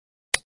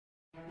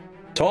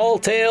Tall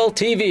Tale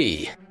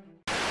TV.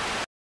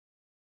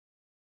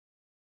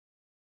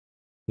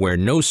 Where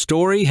No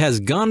Story Has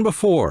Gone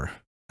Before,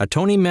 a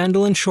Tony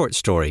Mandolin short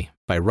story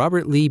by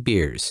Robert Lee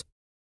Beers.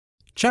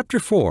 Chapter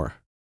 4.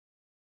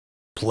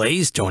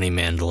 Plays Tony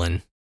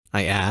Mandolin?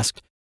 I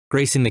asked,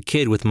 gracing the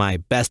kid with my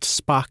best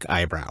Spock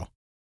eyebrow.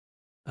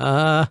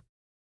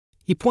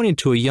 He pointed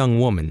to a young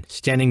woman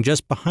standing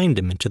just behind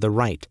him and to the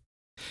right.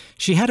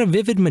 She had a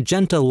vivid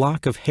magenta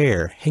lock of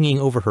hair hanging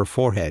over her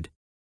forehead.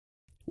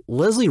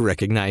 Leslie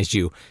recognized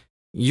you.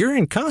 You're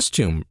in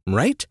costume,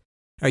 right?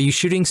 Are you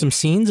shooting some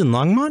scenes in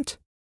Longmont?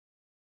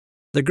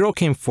 The girl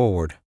came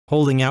forward,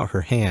 holding out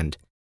her hand.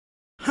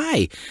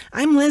 Hi,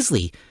 I'm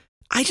Leslie.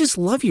 I just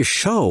love your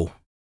show.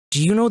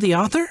 Do you know the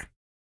author?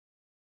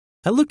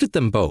 I looked at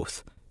them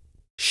both.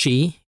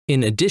 She,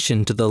 in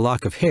addition to the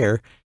lock of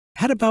hair,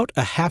 had about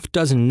a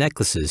half-dozen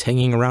necklaces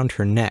hanging around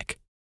her neck.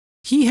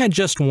 He had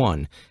just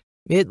one.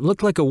 It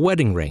looked like a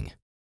wedding ring.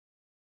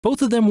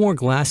 Both of them wore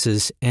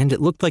glasses, and it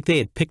looked like they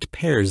had picked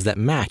pairs that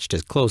matched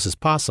as close as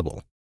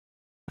possible.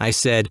 I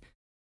said,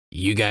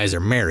 "You guys are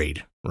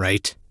married,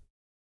 right?"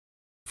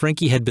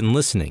 Frankie had been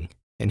listening,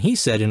 and he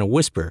said in a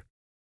whisper,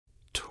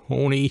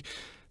 "Tony,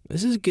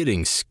 this is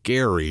getting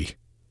scary."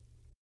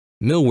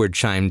 Millward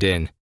chimed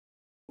in,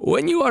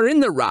 "When you are in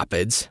the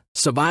rapids,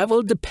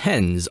 survival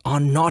depends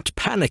on not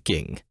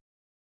panicking."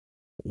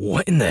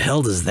 "What in the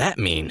hell does that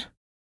mean?"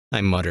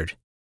 I muttered.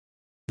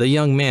 The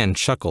young man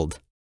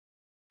chuckled.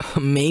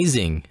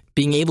 "Amazing,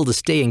 being able to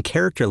stay in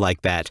character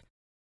like that.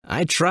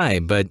 I try,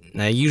 but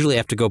I usually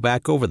have to go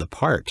back over the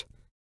part."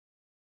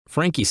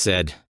 Frankie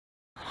said,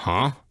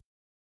 "Huh?"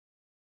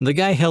 The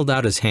guy held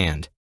out his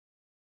hand.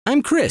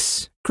 "I'm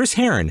Chris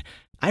Heron.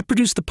 I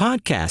produce the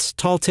podcast,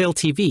 Tall Tale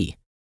TV.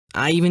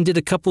 I even did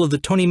a couple of the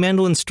Tony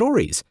Mandolin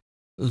stories.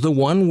 The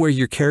one where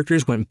your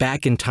characters went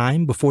back in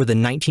time before the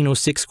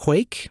 1906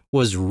 quake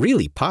was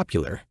really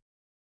popular."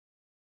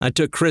 I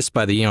took Chris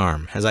by the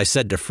arm as I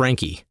said to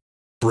Frankie,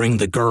 "Bring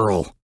the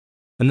girl,"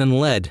 and then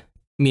led,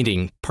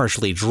 meaning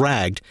partially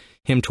dragged,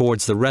 him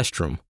towards the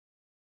restroom.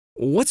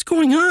 "What's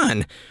going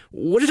on?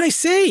 What did I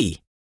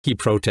say?" he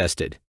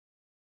protested.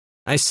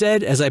 I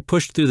said as I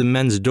pushed through the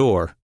men's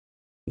door,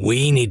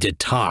 "We need to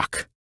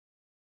talk."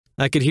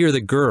 I could hear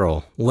the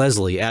girl,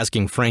 Leslie,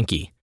 asking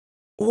Frankie,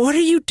 "What are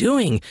you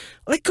doing?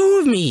 Let go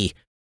of me!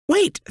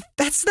 Wait,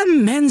 that's the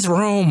men's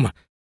room!"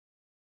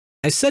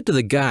 I said to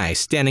the guy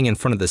standing in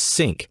front of the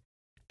sink,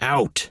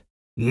 "Out,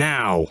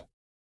 now!"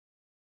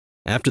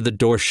 After the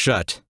door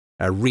shut,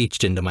 I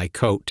reached into my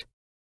coat.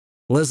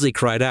 Leslie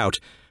cried out,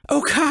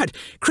 "Oh God,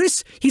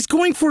 Chris, he's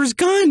going for his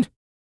gun!"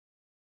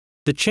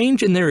 The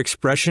change in their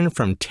expression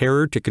from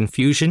terror to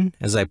confusion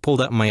as I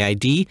pulled out my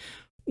ID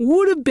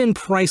would have been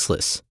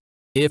priceless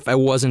if I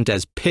wasn't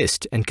as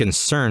pissed and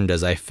concerned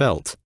as I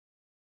felt.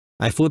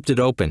 I flipped it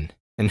open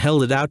and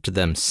held it out to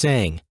them,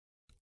 saying,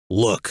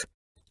 Look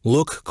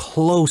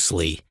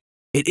closely.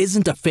 It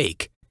isn't a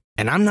fake,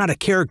 and I'm not a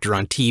character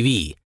on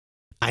TV.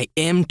 I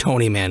am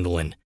Tony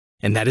Mandolin,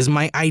 and that is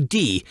my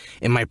ID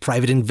and my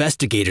private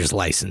investigator's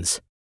license.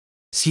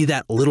 See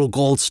that little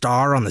gold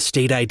star on the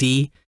state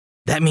ID?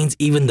 That means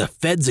even the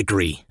feds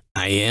agree.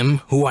 I am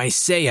who I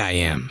say I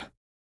am."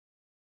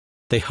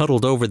 They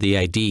huddled over the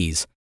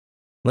IDs.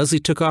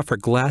 Leslie took off her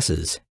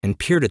glasses and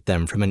peered at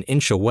them from an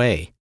inch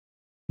away.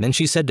 Then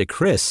she said to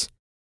Chris,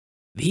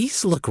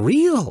 "These look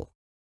real."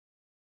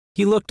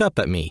 He looked up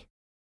at me.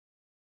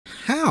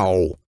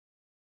 "How?"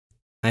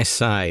 I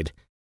sighed.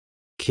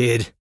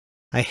 "Kid,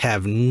 I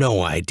have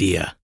no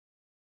idea.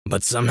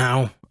 But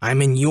somehow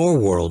I'm in your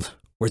world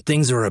where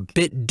things are a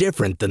bit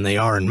different than they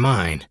are in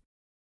mine.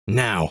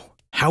 Now,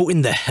 how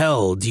in the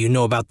hell do you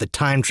know about the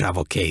time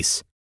travel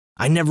case?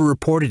 I never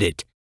reported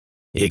it,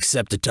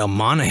 except to tell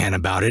Monahan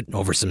about it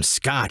over some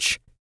scotch,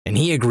 and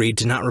he agreed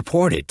to not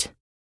report it."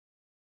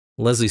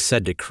 Leslie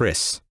said to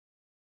Chris,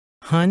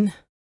 "Hun,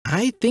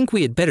 I think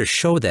we had better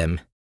show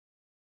them."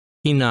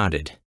 He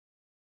nodded.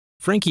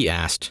 Frankie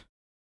asked,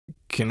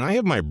 "Can I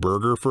have my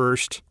burger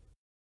first?"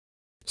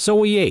 So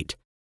we ate,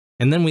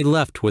 and then we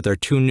left with our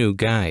two new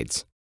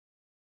guides.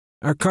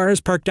 "Our car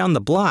is parked down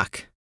the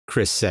block,"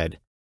 Chris said.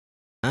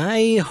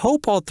 "I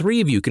hope all three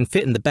of you can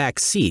fit in the back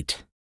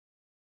seat."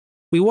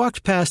 We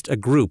walked past a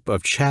group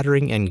of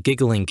chattering and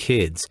giggling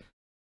kids.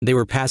 They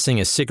were passing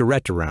a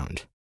cigarette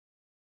around.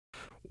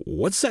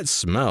 "What's that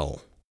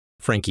smell?"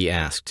 Frankie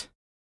asked.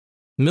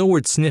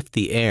 Millward sniffed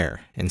the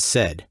air and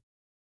said,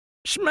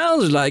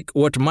 "Smells like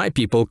what my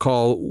people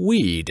call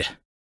weed."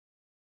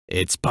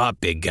 "It's pot,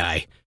 big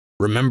guy.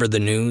 Remember the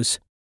news?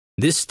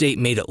 This state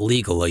made it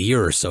legal a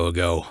year or so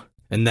ago,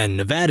 and then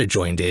Nevada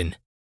joined in.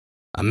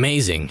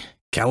 Amazing.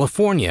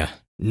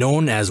 California,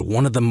 known as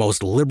one of the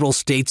most liberal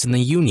states in the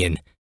Union,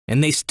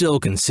 and they still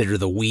consider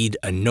the weed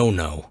a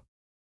no-no."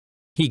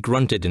 He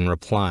grunted in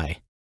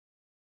reply.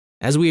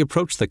 As we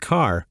approached the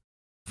car,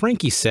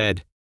 Frankie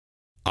said,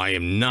 "I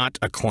am not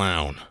a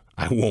clown.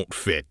 I won't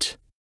fit."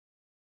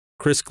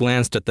 Chris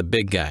glanced at the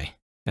big guy,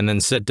 and then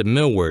said to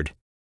Millward,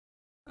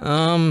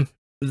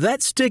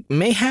 That stick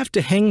may have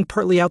to hang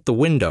partly out the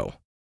window."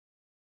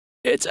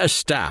 "It's a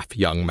staff,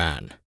 young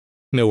man.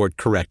 Millward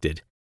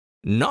corrected.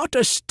 Not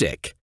a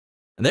stick.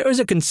 There is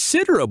a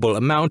considerable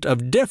amount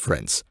of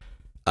difference.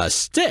 A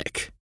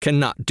stick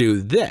cannot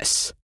do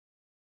this.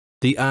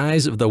 The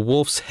eyes of the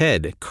wolf's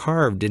head,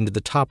 carved into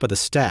the top of the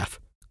staff,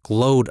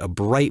 glowed a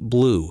bright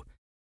blue,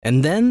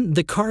 and then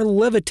the car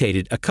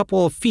levitated a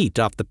couple of feet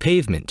off the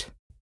pavement.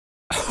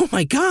 "Oh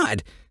my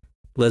God!"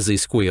 Leslie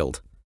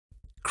squealed.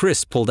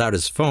 Chris pulled out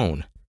his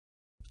phone.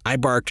 I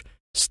barked,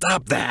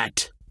 "Stop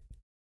that!"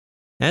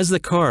 As the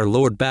car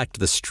lowered back to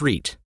the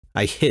street,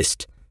 I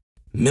hissed,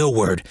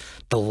 "Millward,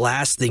 the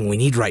last thing we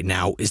need right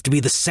now is to be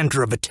the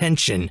center of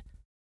attention."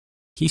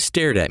 He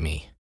stared at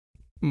me.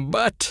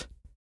 "But—"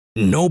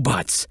 "No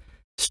buts.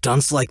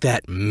 Stunts like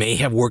that may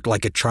have worked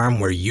like a charm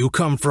where you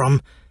come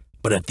from,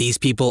 but if these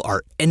people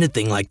are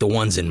anything like the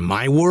ones in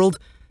my world,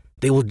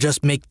 they will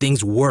just make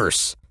things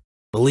worse.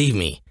 Believe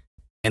me.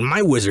 And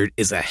my wizard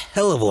is a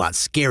hell of a lot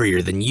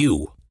scarier than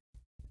you."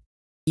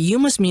 "You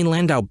must mean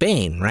Landau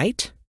Bane,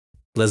 right?"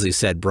 Leslie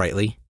said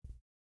brightly.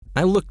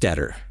 I looked at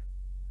her.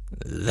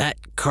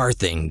 "That car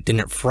thing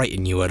didn't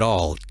frighten you at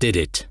all, did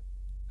it?"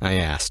 I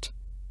asked.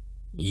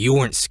 "You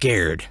weren't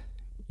scared.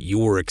 You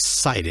were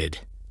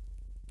excited."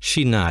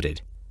 She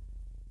nodded.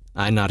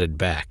 I nodded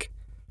back.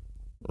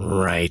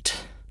 "Right.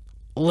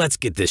 Let's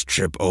get this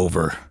trip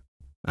over.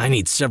 I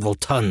need several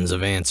tons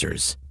of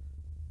answers."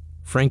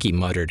 Frankie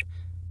muttered,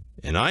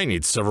 "And I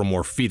need several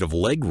more feet of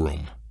leg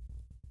room."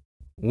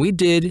 We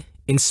did,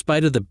 in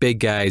spite of the big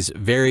guy's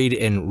varied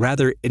and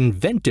rather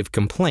inventive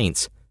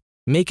complaints,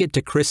 make it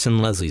to Chris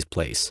and Leslie's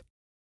place.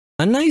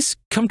 A nice,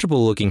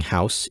 comfortable-looking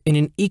house in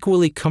an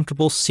equally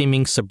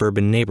comfortable-seeming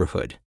suburban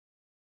neighborhood.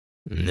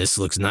 "This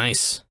looks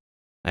nice,"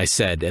 I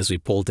said as we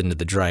pulled into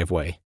the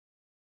driveway.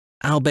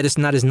 "I'll bet it's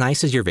not as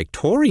nice as your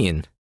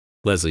Victorian,"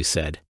 Leslie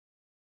said.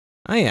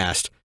 I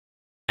asked,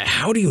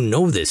 "How do you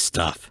know this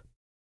stuff?"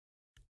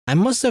 I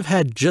must have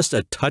had just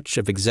a touch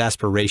of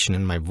exasperation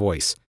in my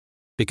voice,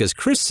 because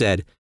Chris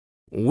said,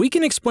 "We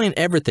can explain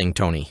everything,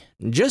 Tony.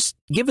 Just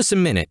give us a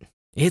minute.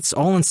 It's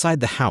all inside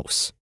the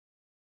house."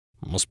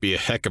 "Must be a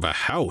heck of a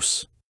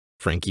house,"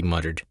 Frankie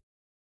muttered.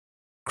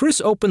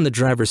 Chris opened the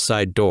driver's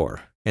side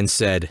door and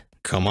said,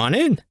 "Come on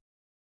in."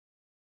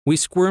 We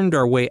squirmed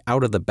our way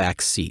out of the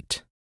back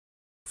seat.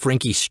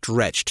 Frankie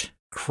stretched,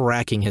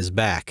 cracking his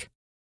back.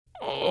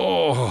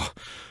 "Oh,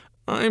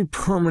 I'm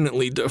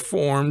permanently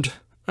deformed.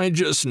 I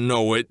just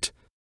know it."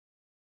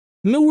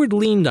 Millward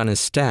leaned on his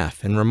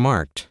staff and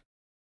remarked,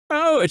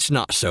 "Oh, it's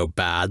not so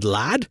bad,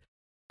 lad.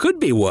 Could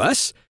be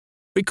worse.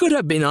 We could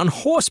have been on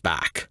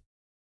horseback."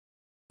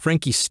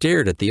 Frankie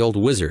stared at the old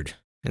wizard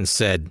and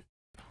said,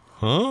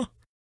 "Huh?"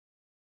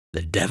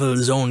 "The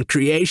devil's own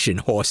creation,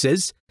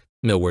 horses,"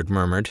 Millward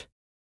murmured.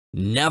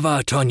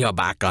 "Never turn your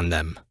back on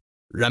them.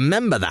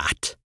 Remember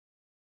that."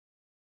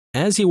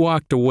 As he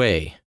walked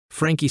away,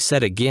 Frankie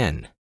said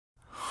again,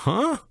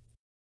 "Huh?"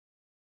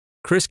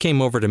 Chris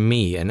came over to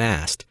me and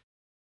asked,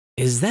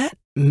 "Is that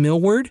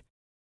Millward?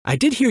 I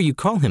did hear you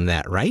call him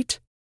that, right?"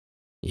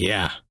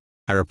 "Yeah,"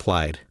 I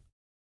replied.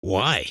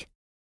 "Why?"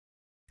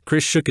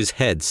 Chris shook his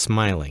head,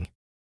 smiling.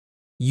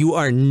 "You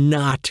are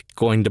not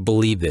going to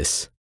believe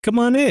this. Come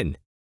on in."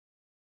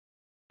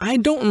 I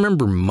don't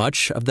remember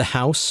much of the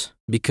house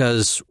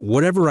because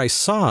whatever I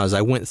saw as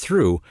I went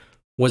through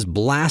was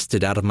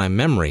blasted out of my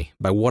memory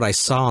by what I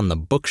saw on the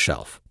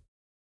bookshelf.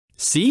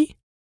 "See?"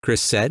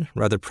 Chris said,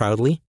 rather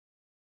proudly.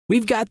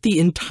 "We've got the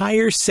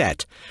entire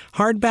set,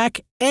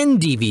 hardback and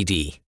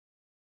DVD."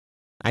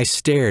 I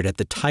stared at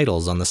the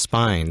titles on the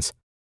spines.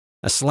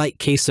 A Slight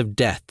Case of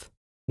Death,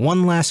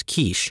 One Last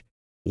Quiche,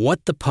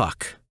 What the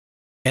Puck,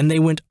 and they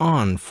went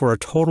on for a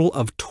total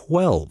of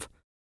 12.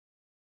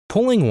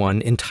 Pulling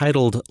one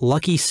entitled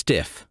Lucky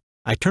Stiff,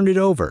 I turned it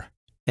over,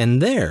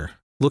 and there,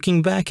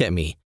 looking back at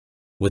me,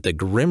 with the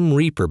Grim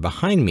Reaper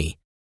behind me,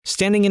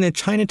 standing in a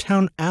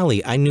Chinatown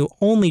alley I knew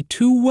only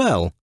too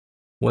well,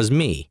 was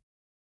me.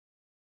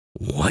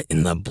 "What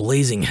in the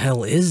blazing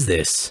hell is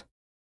this?"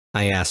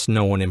 I asked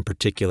no one in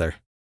particular.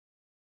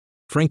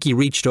 Frankie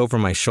reached over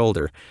my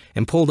shoulder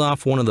and pulled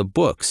off one of the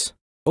books,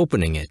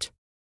 opening it.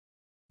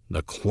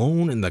 "The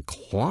Clone in the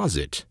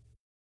Closet,"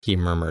 he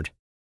murmured.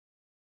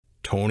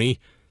 "Tony,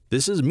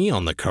 this is me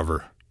on the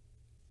cover.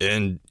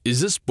 And is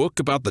this book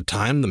about the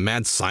time the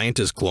mad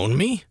scientist cloned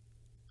me?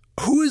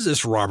 Who is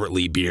this Robert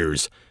Lee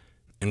Beers?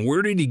 And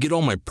where did he get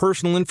all my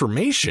personal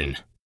information?"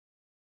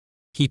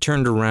 He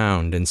turned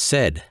around and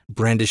said,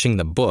 brandishing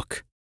the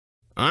book,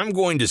 "I'm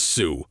going to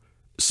sue.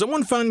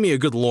 Someone find me a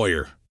good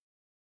lawyer."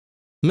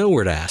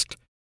 Millward asked,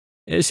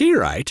 "Is he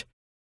right?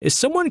 Is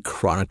someone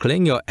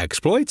chronicling your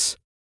exploits?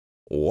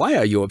 Why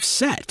are you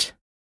upset?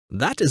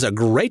 That is a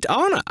great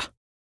honor."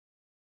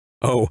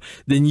 "Oh,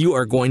 then you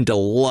are going to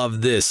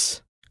love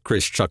this,"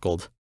 Chris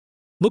chuckled.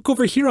 "Look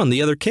over here on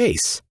the other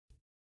case."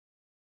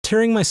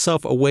 Tearing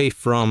myself away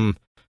from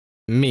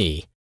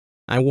me,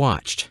 I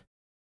watched.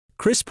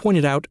 Chris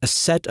pointed out a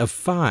set of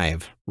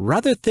 5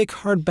 rather thick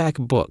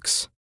hardback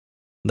books.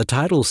 The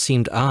titles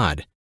seemed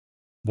odd.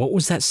 What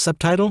was that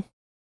subtitle?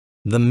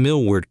 The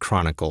Millward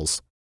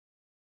Chronicles.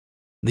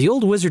 The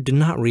old wizard did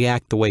not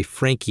react the way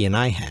Frankie and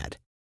I had.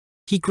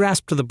 He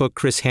grasped the book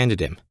Chris handed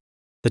him.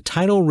 The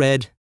title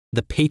read,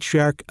 The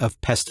Patriarch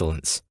of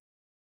Pestilence.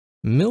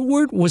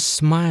 Millward was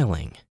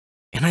smiling,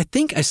 and I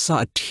think I saw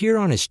a tear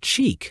on his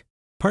cheek,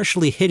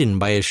 partially hidden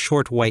by his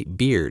short white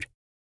beard.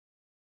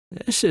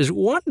 "This is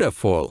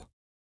wonderful,"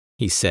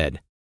 he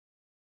said.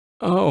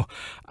 "Oh,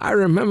 I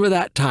remember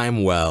that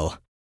time well.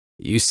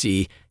 You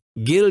see,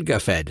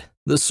 Gilgafed,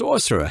 the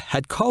sorcerer,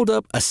 had called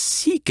up a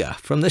Seeker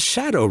from the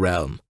Shadow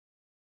Realm."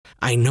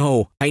 I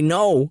know,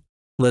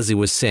 Leslie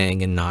was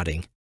saying and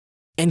nodding.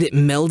 "And it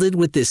melded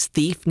with this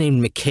thief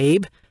named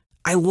McCabe?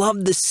 I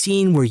loved the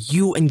scene where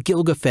you and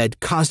Gilgafed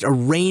caused a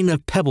rain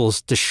of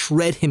pebbles to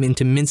shred him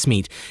into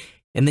mincemeat,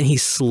 and then he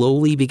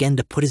slowly began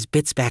to put his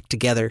bits back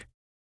together."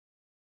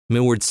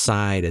 Millward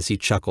sighed as he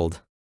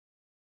chuckled.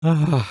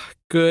 "Ah,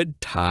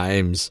 good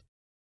times,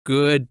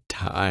 good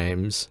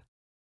times."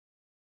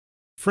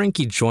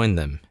 Frankie joined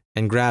them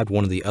and grabbed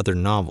one of the other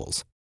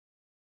novels.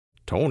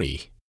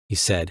 "Tony," he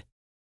said,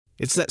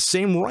 "it's that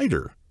same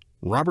writer,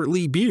 Robert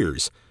Lee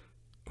Beers.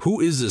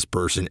 Who is this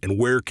person and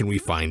where can we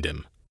find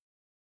him?"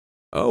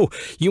 "Oh,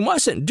 you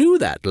mustn't do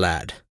that,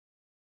 lad."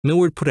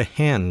 Millward put a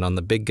hand on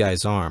the big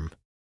guy's arm.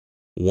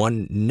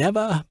 "One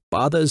never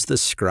bothers the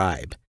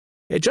scribe.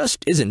 It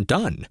just isn't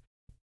done.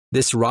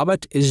 This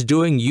Robert is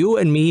doing you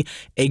and me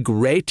a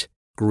great,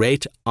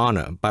 great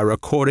honor by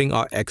recording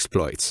our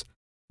exploits.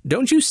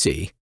 Don't you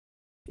see?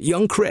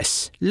 Young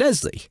Chris,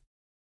 Leslie."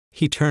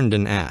 He turned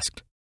and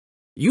asked,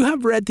 "You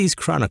have read these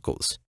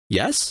chronicles,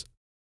 yes?"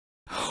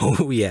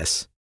 "Oh,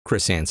 yes,"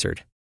 Chris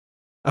answered.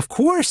 "Of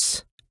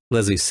course,"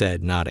 Leslie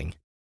said, nodding.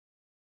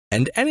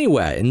 "And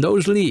anywhere in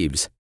those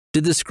leaves,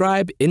 did the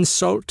scribe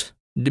insult,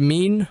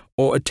 demean,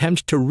 or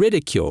attempt to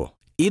ridicule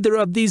either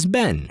of these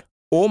men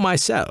or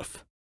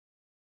myself?"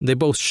 They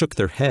both shook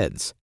their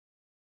heads.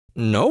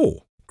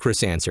 "No,"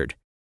 Chris answered.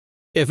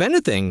 "If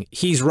anything,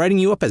 he's writing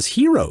you up as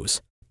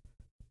heroes."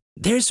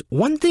 "There's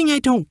one thing I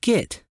don't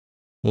get,"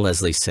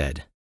 Leslie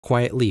said,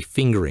 quietly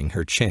fingering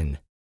her chin.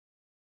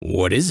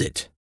 "What is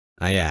it?"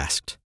 I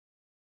asked.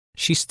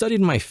 She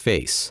studied my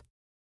face.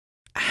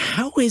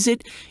 "How is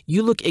it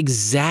you look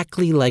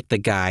exactly like the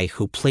guy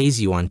who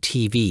plays you on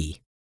TV?"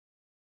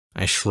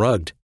 I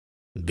shrugged.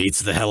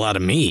 "Beats the hell out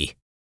of me."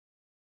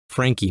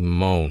 Frankie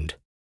moaned.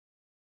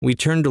 We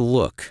turned to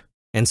look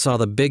and saw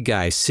the big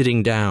guy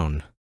sitting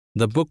down,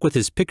 the book with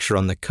his picture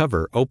on the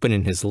cover open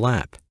in his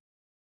lap.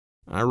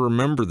 "I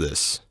remember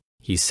this,"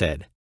 he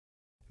said.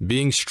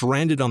 "Being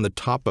stranded on the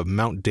top of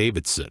Mount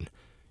Davidson,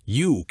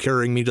 you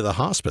carrying me to the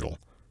hospital.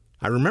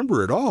 I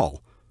remember it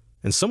all,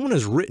 and someone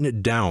has written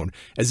it down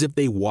as if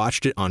they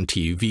watched it on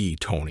TV,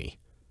 Tony.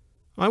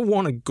 I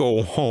want to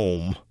go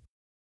home."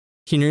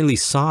 He nearly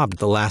sobbed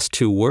the last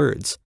two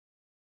words.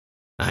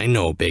 "I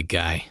know, big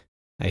guy,"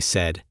 I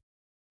said,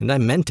 and I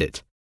meant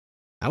it.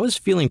 I was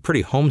feeling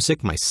pretty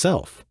homesick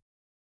myself.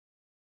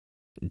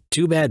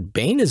 "Too bad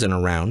Bane isn't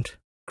around,"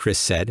 Chris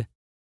said.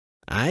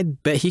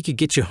 "I'd bet he could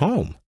get you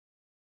home."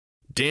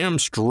 "Damn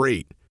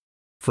straight,"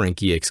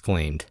 Frankie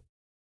exclaimed.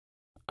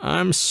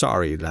 "I'm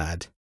sorry,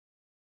 lad."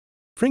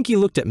 Frankie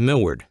looked at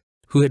Millward,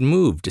 who had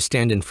moved to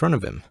stand in front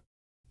of him.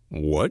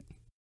 "What?"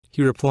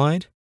 he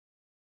replied.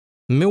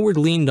 Millward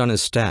leaned on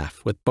his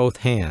staff with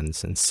both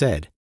hands and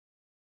said,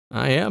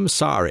 "I am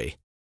sorry.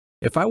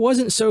 If I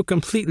wasn't so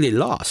completely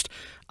lost,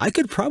 I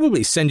could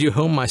probably send you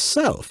home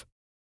myself.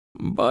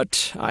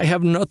 But I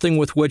have nothing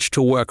with which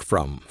to work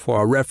from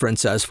for a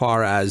reference as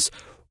far as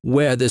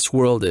where this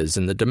world is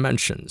in the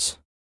dimensions."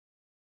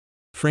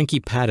 Frankie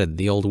patted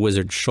the old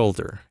wizard's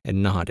shoulder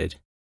and nodded.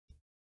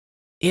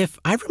 "If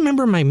I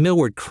remember my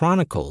Millward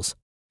Chronicles,"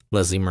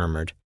 Leslie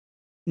murmured,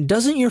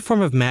 "doesn't your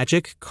form of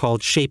magic,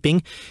 called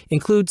shaping,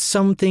 include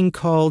something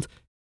called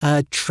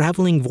a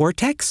traveling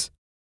vortex?"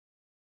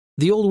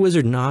 The old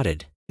wizard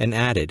nodded and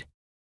added,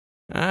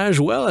 "As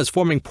well as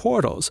forming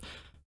portals,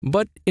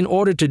 but in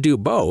order to do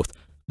both,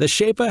 the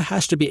shaper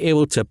has to be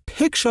able to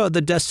picture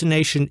the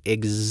destination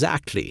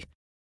exactly.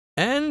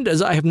 And as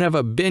I have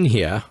never been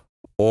here,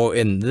 or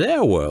in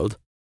their world,"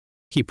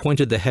 he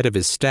pointed the head of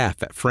his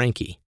staff at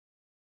Frankie,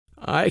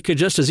 "I could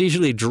just as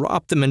easily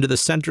drop them into the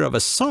center of a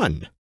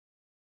sun."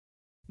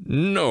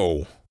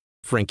 "No,"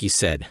 Frankie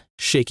said,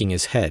 shaking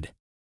his head.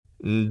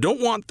 "Don't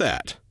want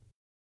that."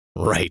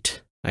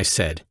 "Right," I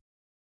said.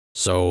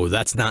 "So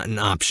that's not an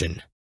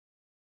option."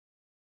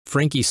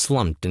 Frankie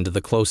slumped into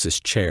the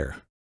closest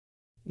chair.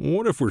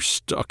 "What if we're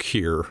stuck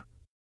here?"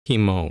 he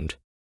moaned.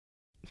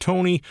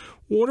 "Tony,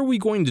 what are we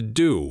going to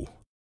do?"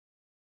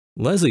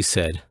 Leslie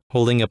said,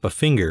 holding up a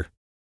finger,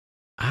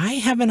 "I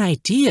have an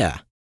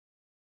idea."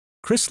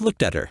 Chris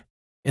looked at her,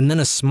 and then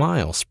a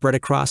smile spread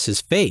across his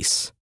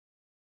face.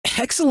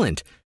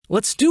 "Excellent!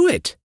 Let's do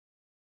it!"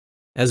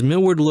 As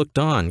Millward looked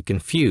on,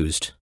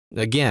 confused,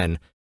 again,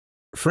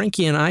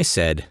 Frankie and I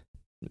said,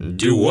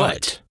 "Do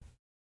what?"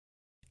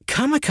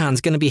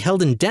 "Comic-Con's going to be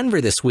held in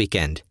Denver this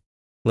weekend,"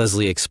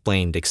 Leslie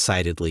explained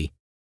excitedly.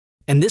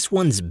 "And this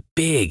one's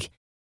big.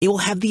 It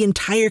will have the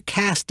entire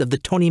cast of the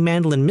Tony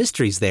Mandolin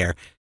Mysteries there,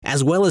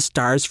 as well as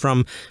stars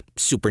from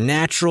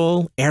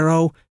Supernatural,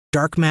 Arrow,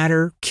 Dark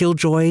Matter,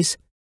 Killjoys."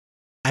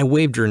 I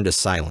waved her into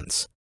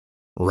silence.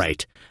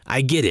 Right,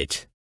 I get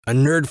it. A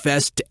nerd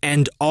fest to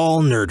end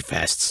all nerd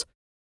fests.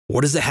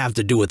 What does it have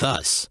to do with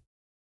us?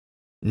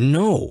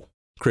 No,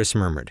 Chris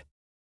murmured.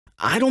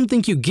 I don't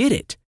think you get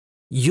it.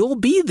 You'll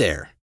be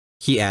there,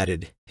 he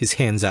added, his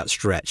hands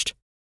outstretched.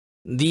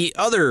 The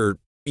other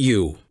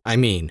you, I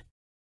mean.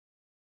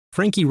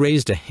 Frankie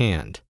raised a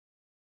hand.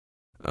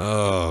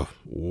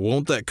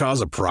 Won't that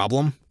cause a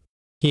problem?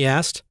 He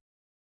asked.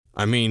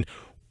 I mean,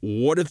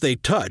 what if they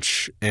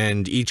touch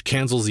and each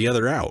cancels the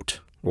other out,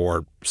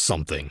 or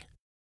something?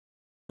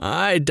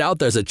 I doubt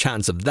there's a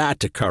chance of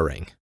that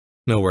occurring,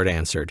 Millward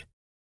answered.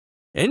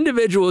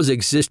 Individuals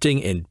existing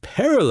in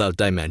parallel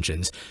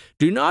dimensions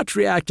do not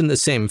react in the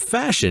same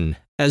fashion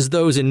as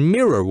those in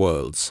mirror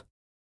worlds.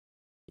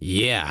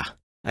 Yeah,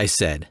 I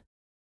said.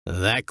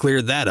 That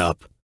cleared that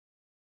up.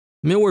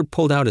 Millward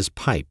pulled out his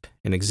pipe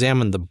and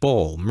examined the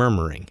bowl,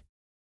 murmuring,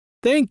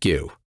 Thank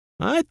you.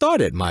 I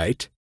thought it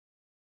might.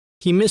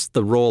 He missed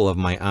the roll of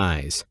my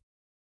eyes.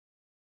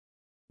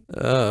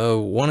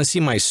 Want to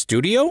see my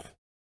studio?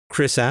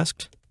 Chris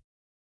asked.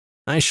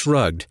 I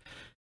shrugged.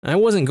 I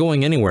wasn't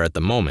going anywhere at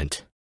the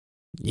moment.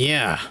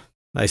 Yeah,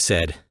 I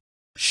said.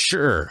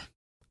 Sure.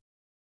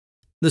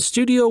 The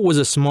studio was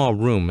a small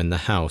room in the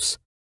house.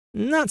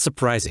 Not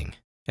surprising,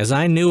 as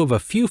I knew of a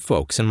few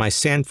folks in my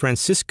San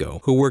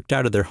Francisco who worked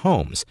out of their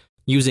homes,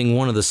 using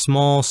one of the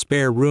small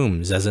spare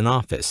rooms as an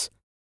office.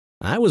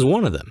 I was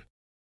one of them.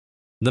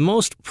 The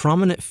most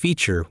prominent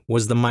feature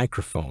was the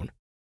microphone.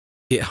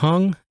 It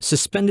hung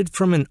suspended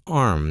from an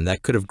arm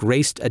that could have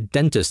graced a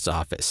dentist's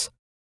office,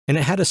 and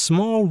it had a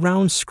small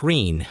round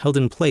screen held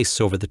in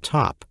place over the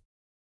top.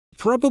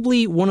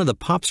 Probably one of the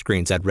pop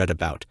screens I'd read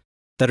about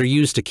that are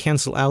used to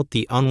cancel out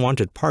the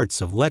unwanted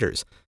parts of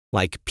letters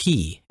like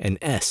P and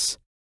S.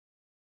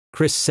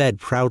 Chris said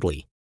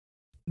proudly,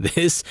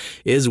 This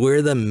is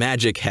where the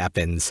magic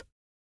happens.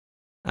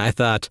 I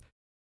thought,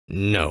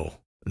 no,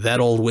 that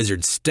old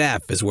wizard's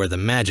staff is where the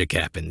magic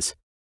happens.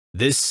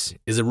 This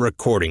is a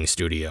recording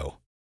studio.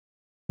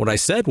 What I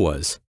said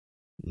was,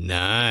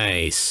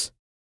 nice.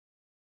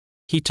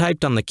 He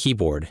typed on the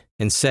keyboard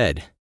and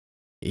said,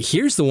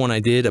 Here's the one I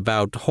did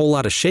about Whole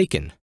Lotta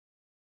Shakin'.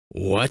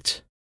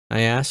 What?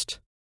 I asked.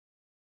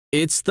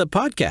 It's the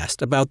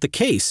podcast about the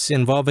case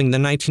involving the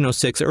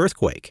 1906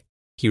 earthquake,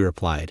 he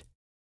replied.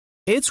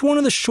 It's one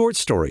of the short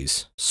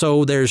stories,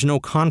 so there's no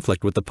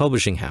conflict with the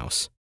publishing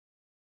house.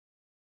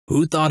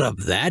 Who thought up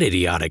that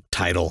idiotic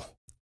title?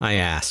 I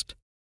asked.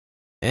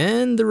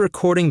 And the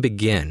recording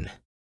began.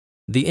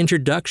 The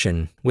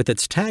introduction, with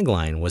its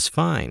tagline, was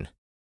fine.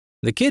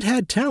 The kid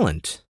had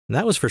talent,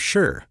 that was for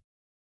sure.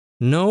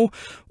 No,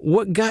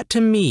 what got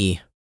to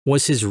me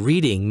was his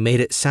reading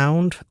made it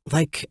sound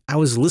like I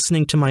was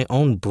listening to my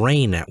own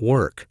brain at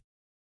work.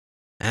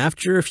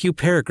 After a few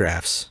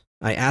paragraphs,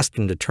 I asked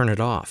him to turn it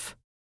off.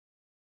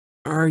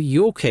 Are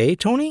you okay,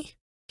 Tony?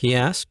 He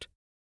asked.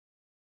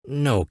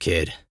 No,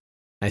 kid,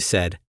 I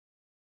said.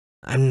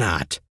 I'm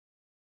not.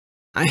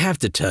 I have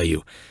to tell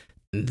you,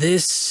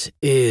 this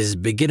is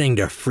beginning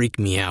to freak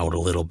me out a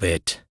little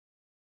bit.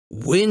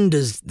 When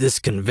does this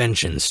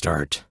convention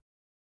start?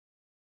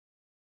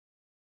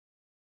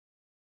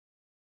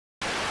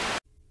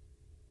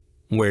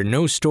 Where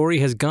No Story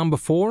Has Gone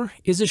Before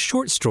is a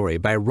short story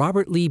by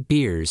Robert Lee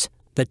Beers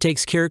that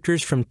takes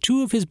characters from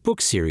two of his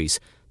book series,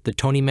 the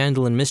Tony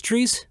Mandolin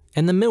Mysteries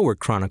and the Millward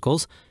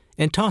Chronicles,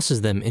 and tosses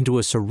them into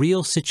a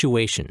surreal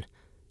situation.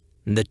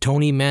 The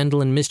Tony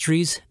Mandolin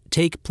Mysteries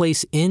take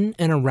place in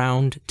and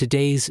around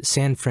today's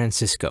San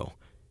Francisco,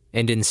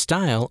 and in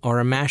style are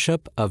a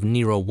mashup of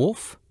Nero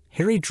Wolfe,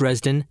 Harry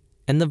Dresden,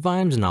 and the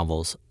Vimes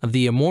novels of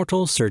the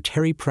immortal Sir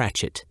Terry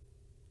Pratchett.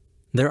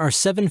 There are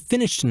 7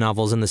 finished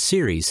novels in the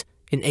series,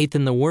 an 8th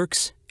in the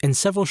works, and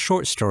several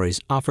short stories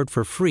offered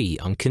for free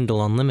on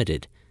Kindle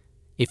Unlimited.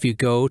 If you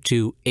go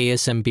to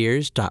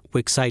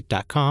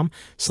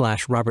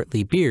asmbeers.wixsite.com/Robert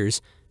Lee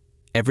Beers,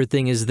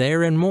 everything is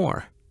there and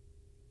more.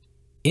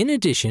 In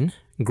addition,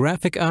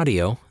 Graphic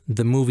Audio,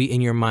 the Movie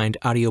in Your Mind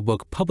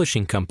audiobook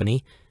publishing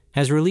company,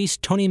 has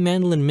released Tony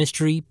Mandolin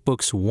Mystery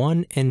Books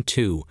 1 and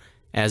 2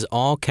 as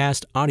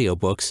all-cast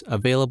audiobooks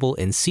available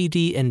in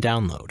CD and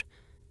download.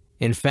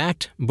 In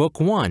fact, Book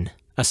 1,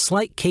 A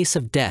Slight Case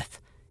of Death,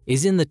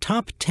 is in the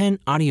top 10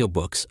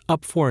 audiobooks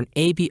up for an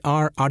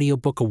ABR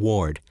Audiobook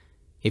Award.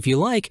 If you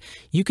like,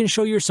 you can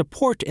show your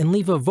support and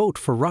leave a vote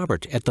for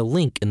Robert at the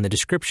link in the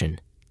description.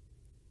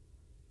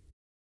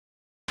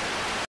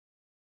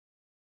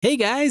 Hey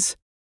guys!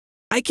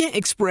 I can't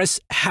express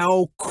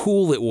how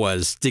cool it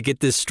was to get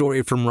this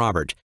story from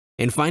Robert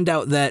and find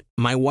out that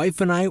my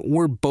wife and I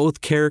were both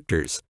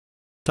characters.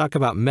 Talk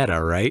about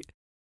meta, right?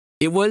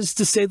 It was,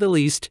 to say the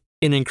least,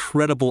 an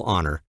incredible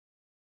honor.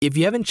 If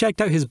you haven't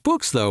checked out his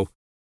books, though,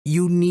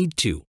 you need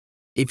to.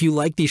 If you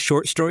like these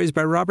short stories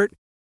by Robert,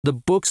 the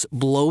books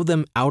blow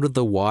them out of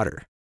the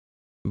water.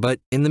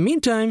 But in the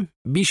meantime,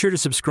 be sure to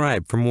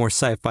subscribe for more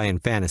sci-fi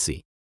and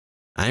fantasy.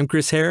 I'm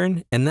Chris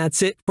Herron, and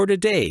that's it for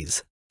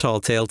today's Tall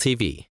Tale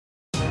TV.